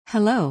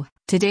Hello,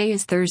 today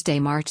is Thursday,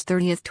 March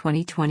 30th,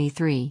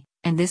 2023,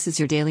 and this is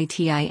your daily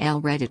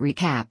TIL Reddit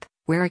recap,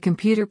 where a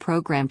computer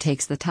program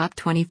takes the top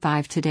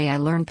 25 Today I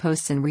Learned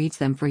posts and reads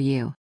them for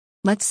you.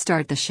 Let's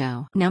start the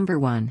show. Number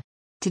 1.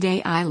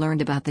 Today I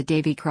learned about the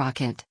Davy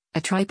Crockett,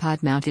 a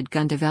tripod-mounted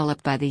gun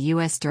developed by the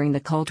U.S. during the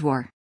Cold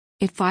War.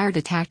 It fired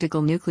a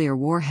tactical nuclear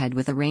warhead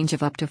with a range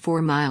of up to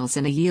 4 miles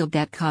and a yield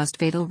that caused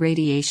fatal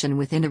radiation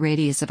within a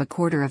radius of a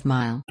quarter of a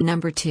mile.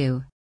 Number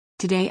 2.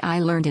 Today I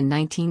learned in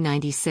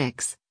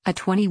 1996, a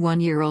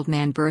 21-year-old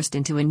man burst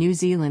into a New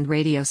Zealand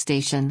radio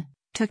station,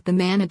 took the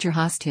manager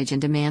hostage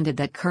and demanded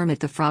that Kermit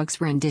the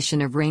Frog's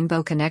rendition of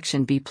Rainbow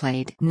Connection be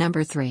played.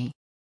 Number 3.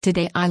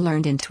 Today I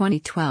learned in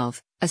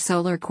 2012, a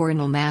solar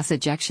coronal mass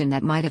ejection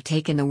that might have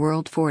taken the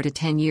world 4 to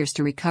 10 years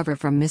to recover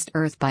from missed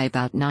Earth by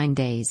about 9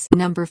 days.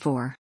 Number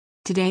 4.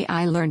 Today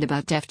I learned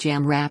about Def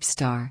Jam Rap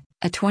Star,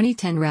 a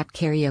 2010 rap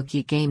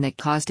karaoke game that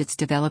caused its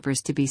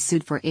developers to be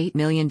sued for $8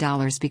 million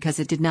because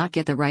it did not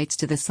get the rights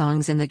to the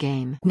songs in the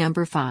game.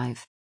 Number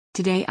 5.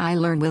 Today I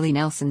learned Willie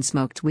Nelson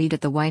smoked weed at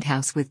the White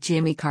House with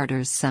Jimmy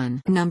Carter's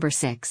son. Number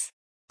 6.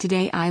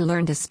 Today I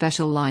learned a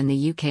special law in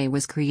the UK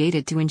was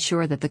created to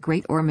ensure that the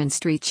Great Ormond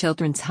Street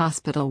Children's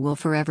Hospital will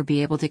forever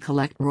be able to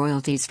collect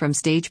royalties from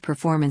stage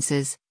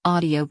performances,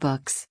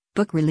 audiobooks,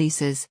 book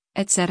releases,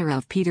 etc.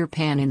 of Peter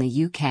Pan in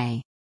the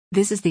UK.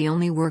 This is the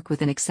only work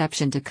with an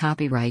exception to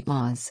copyright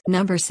laws.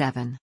 Number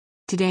 7.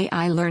 Today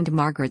I learned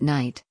Margaret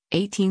Knight,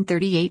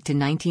 1838 to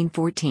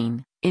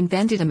 1914,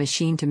 invented a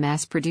machine to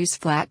mass-produce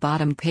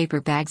flat-bottomed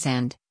paper bags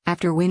and,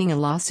 after winning a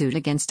lawsuit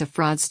against a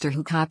fraudster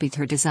who copied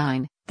her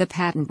design, the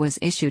patent was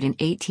issued in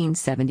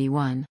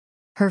 1871.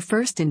 Her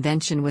first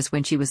invention was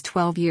when she was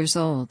 12 years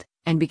old,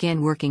 and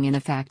began working in a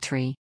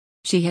factory.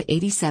 She had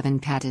 87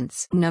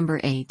 patents.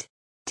 Number 8.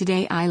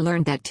 Today I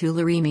learned that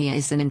tularemia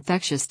is an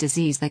infectious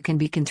disease that can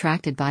be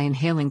contracted by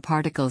inhaling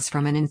particles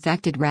from an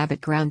infected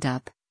rabbit ground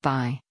up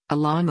by a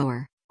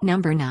lawnmower.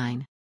 Number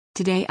 9.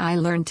 Today I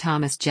learned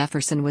Thomas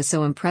Jefferson was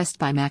so impressed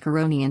by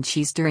macaroni and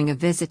cheese during a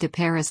visit to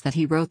Paris that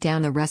he wrote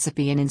down a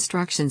recipe and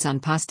instructions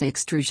on pasta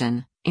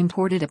extrusion,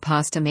 imported a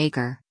pasta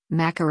maker,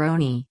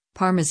 macaroni,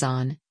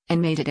 parmesan,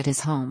 and made it at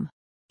his home.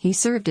 He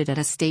served it at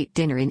a state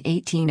dinner in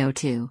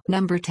 1802.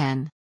 Number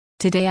 10.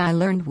 Today I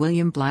learned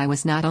William Bligh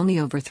was not only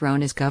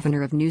overthrown as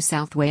governor of New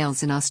South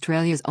Wales in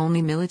Australia's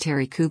only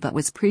military coup but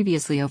was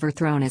previously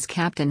overthrown as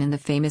captain in the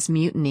famous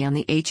mutiny on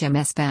the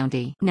HMS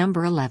Bounty.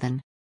 Number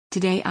 11.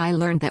 Today I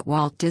learned that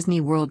Walt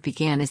Disney World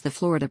began as the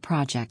Florida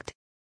Project.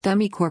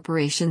 Dummy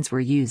corporations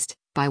were used,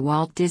 by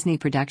Walt Disney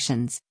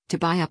Productions, to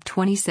buy up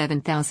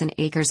 27,000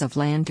 acres of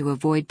land to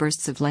avoid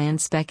bursts of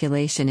land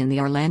speculation in the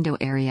Orlando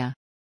area.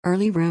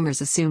 Early rumors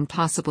assumed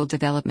possible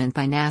development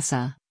by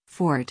NASA,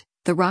 Ford,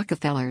 the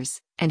Rockefellers,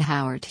 and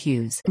Howard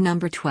Hughes.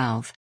 Number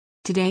 12.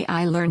 Today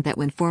I learned that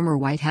when former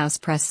White House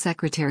Press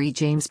Secretary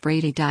James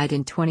Brady died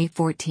in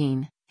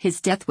 2014, his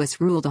death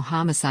was ruled a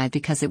homicide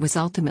because it was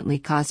ultimately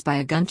caused by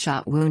a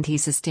gunshot wound he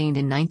sustained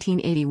in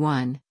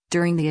 1981,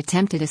 during the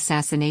attempted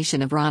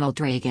assassination of Ronald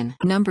Reagan.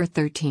 Number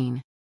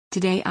 13.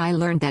 Today I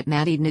learned that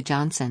Maddie Edna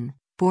Johnson,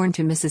 born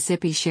to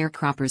Mississippi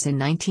sharecroppers in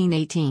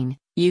 1918,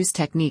 used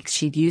techniques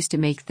she'd used to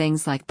make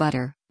things like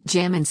butter,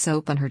 jam and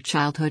soap on her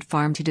childhood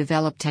farm to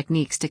develop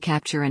techniques to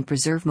capture and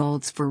preserve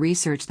molds for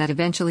research that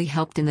eventually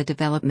helped in the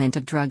development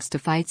of drugs to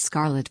fight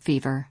scarlet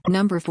fever.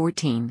 Number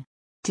 14.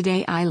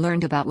 Today I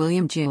learned about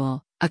William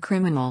Jewell, a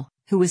criminal,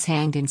 who was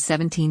hanged in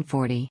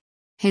 1740.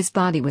 His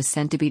body was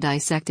sent to be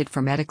dissected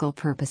for medical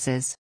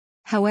purposes.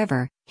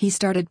 However, he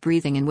started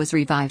breathing and was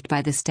revived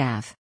by the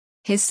staff.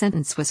 His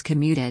sentence was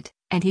commuted,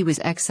 and he was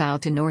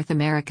exiled to North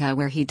America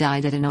where he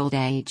died at an old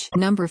age.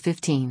 Number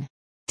 15.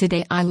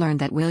 Today I learned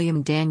that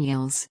William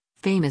Daniels,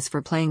 famous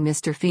for playing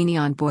Mr. Feeney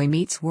on Boy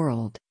Meets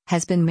World,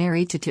 has been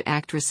married to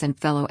actress and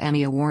fellow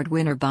Emmy Award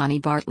winner Bonnie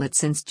Bartlett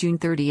since June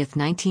 30,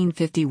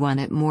 1951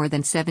 at more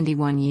than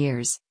 71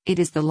 years. It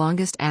is the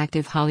longest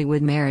active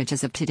Hollywood marriage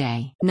as of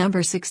today.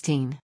 Number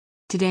 16.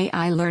 Today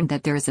I learned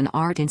that there is an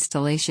art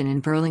installation in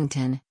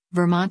Burlington,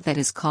 Vermont that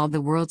is called the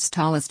world's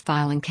tallest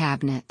filing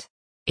cabinet.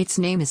 Its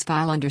name is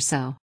File Under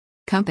So.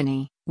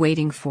 Company,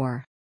 Waiting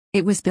For.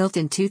 It was built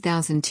in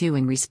 2002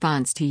 in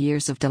response to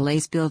years of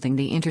delays building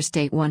the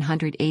Interstate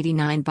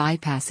 189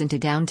 bypass into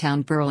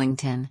downtown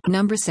Burlington.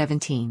 Number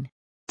 17.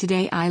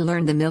 Today I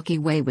learned the Milky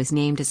Way was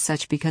named as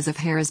such because of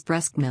Hera's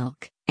breast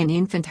milk. An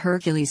infant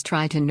Hercules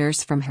tried to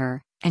nurse from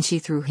her, and she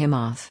threw him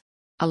off,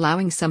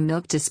 allowing some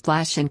milk to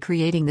splash and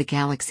creating the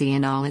galaxy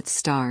and all its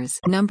stars.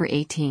 Number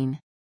 18.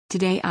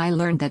 Today I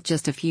learned that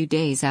just a few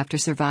days after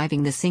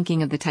surviving the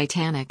sinking of the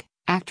Titanic,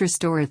 actress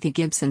Dorothy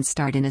Gibson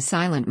starred in a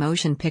silent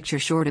motion picture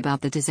short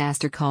about the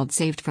disaster called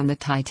Saved from the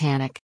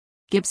Titanic.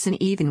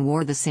 Gibson even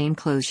wore the same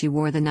clothes she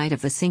wore the night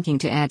of the sinking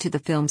to add to the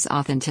film's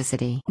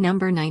authenticity.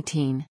 Number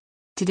 19.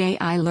 Today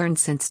I learned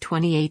since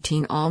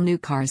 2018 all new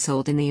cars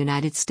sold in the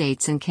United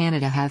States and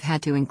Canada have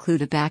had to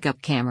include a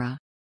backup camera.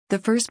 The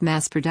first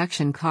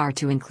mass-production car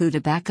to include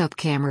a backup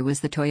camera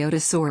was the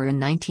Toyota Soarer in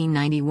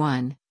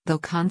 1991, though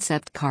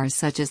concept cars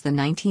such as the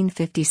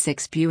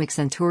 1956 Buick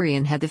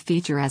Centurion had the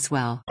feature as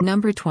well.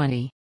 Number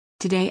 20.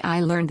 Today I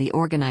learned the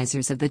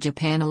organizers of the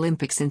Japan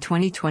Olympics in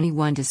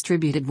 2021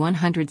 distributed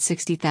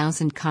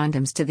 160,000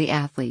 condoms to the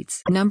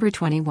athletes. Number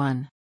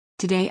 21.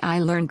 Today I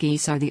learned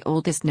geese are the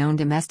oldest known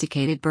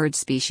domesticated bird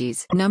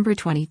species. Number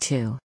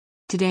 22.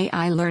 Today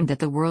I learned that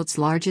the world's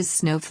largest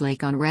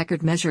snowflake on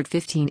record measured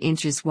 15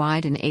 inches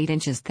wide and 8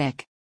 inches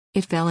thick.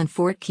 It fell in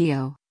Fort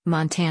Keogh,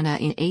 Montana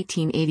in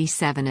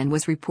 1887 and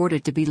was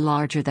reported to be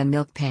larger than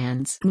milk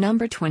pans.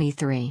 Number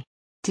 23.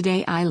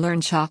 Today I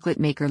learned chocolate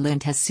maker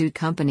Lindt has sued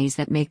companies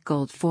that make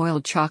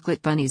gold-foiled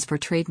chocolate bunnies for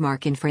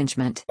trademark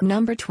infringement.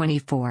 Number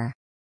 24.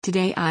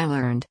 Today I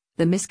learned,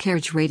 the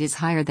miscarriage rate is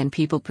higher than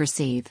people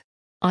perceive.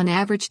 On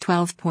average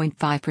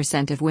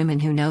 12.5% of women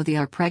who know they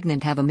are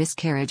pregnant have a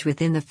miscarriage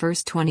within the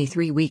first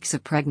 23 weeks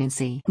of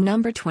pregnancy.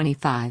 Number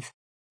 25.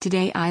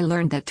 Today I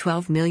learned that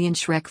 12 million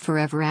Shrek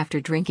Forever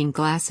After drinking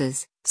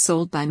glasses,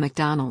 sold by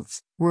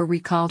McDonald's, were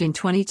recalled in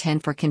 2010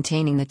 for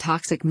containing the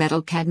toxic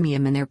metal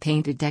cadmium in their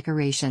painted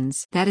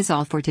decorations. That is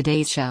all for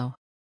today's show.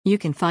 You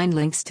can find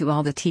links to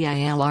all the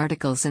TIL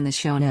articles in the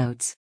show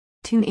notes.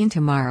 Tune in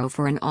tomorrow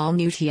for an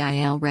all-new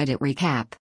TIL Reddit recap.